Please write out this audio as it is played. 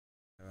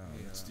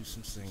let's do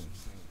some singing.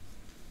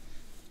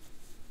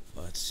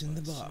 What's in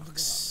the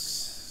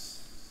box?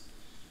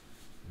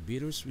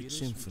 Bittersweet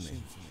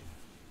Symphony.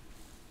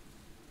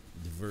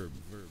 The Verve.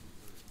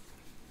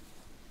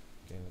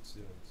 Okay, let's do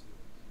it.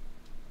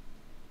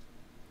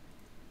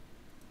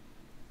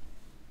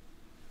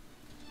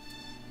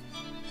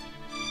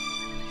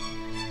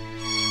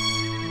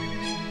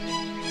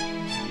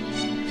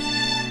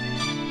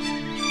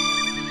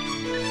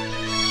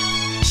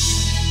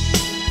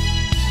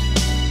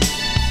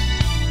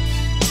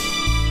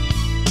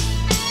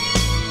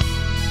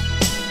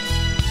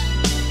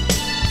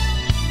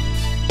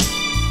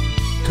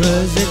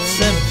 'Cause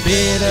it's a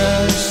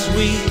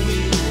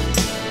bittersweet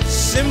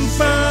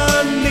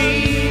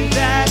symphony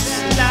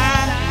that's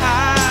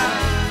life,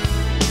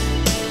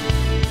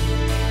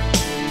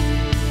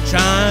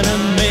 trying to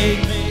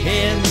make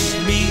ends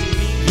meet.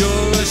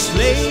 You're a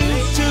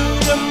slave to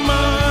the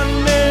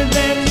money,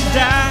 then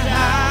die.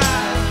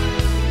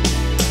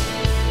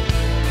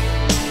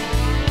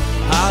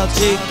 I'll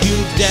take you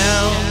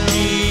down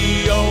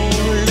the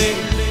only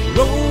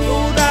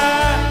road I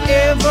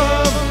ever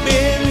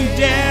been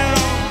down.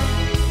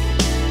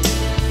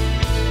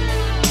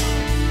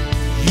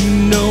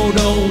 No,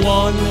 the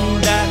one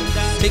that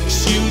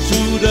takes you to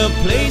the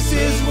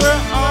places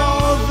where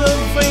all the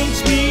veins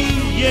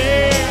meet,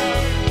 yeah.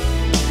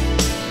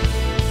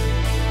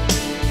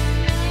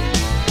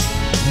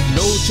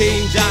 No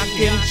change, I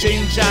can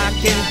change, I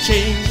can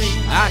change,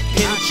 I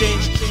can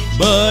change,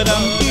 but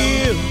I'm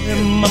here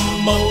in my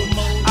mode.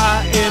 I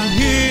am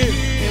here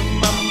in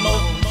my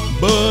mode,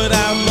 but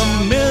I'm a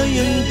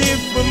million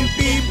different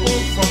people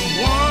from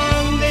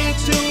one day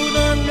to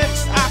the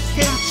next. I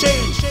can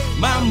change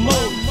my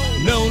mode.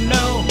 No,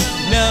 no,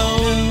 no,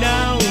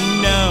 no,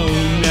 no,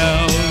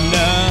 no,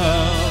 no.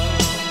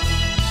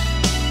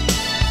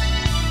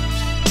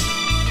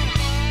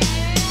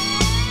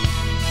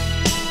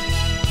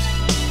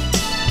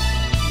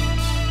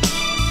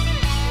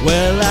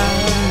 Well, I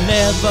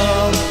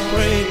never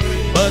prayed,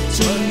 but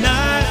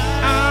tonight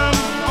I'm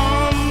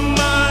on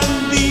my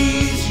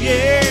knees,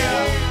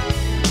 yeah.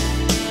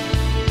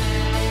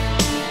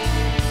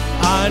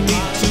 I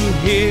need to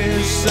hear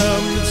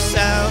some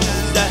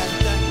sounds that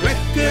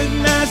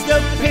recognize the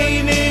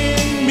pain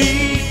in me,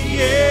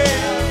 yeah.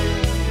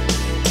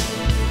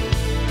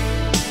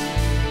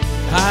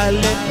 I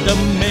let the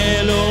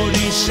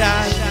melody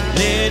shine,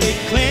 let it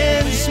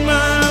cleanse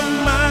my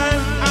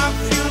mind. I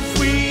feel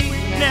free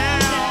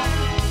now,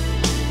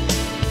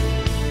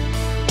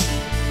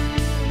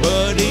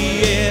 but the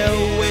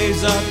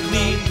airwaves are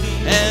clean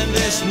and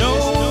there's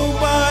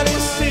nobody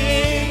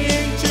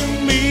singing to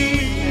me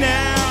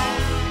now.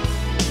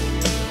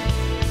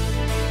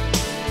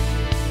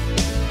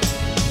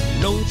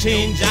 No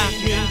change, I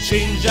can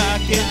change, I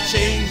can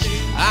change,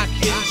 I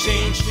can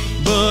change,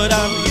 but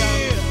I'm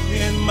here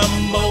in my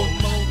mode.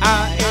 I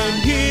am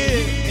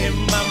here in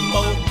my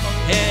mode,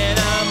 and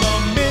I'm a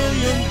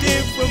million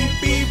different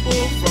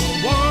people from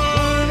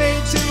one day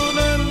to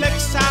the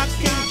next. I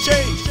can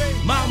change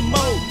my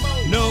mode.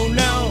 No,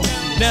 no,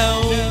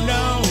 no,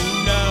 no,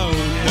 no,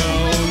 no,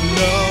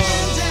 no.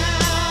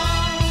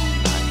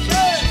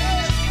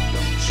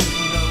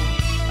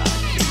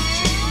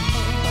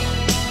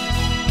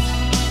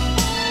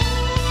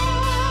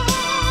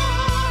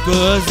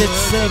 Cause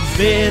it's a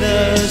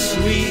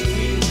bittersweet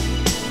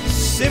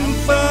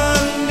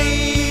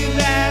symphony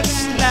that's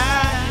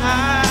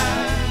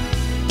life,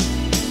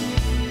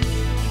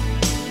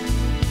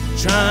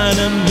 trying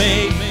to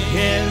make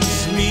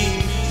ends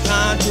meet,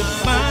 trying to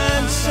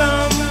find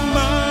some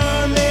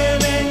money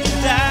and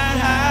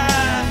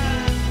die.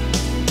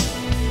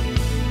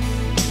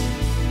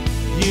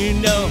 You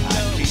know I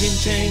can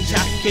change, I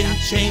can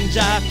change, I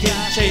can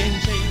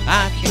change,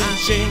 I can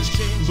change,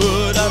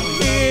 but I'm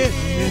here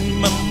in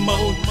my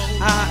mode.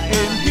 I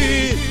am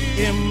here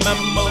in my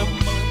mode,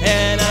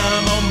 and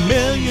I'm a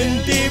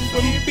million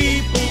different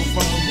people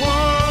from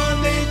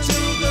one day to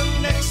the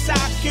next.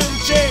 I can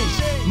change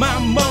my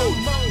mode.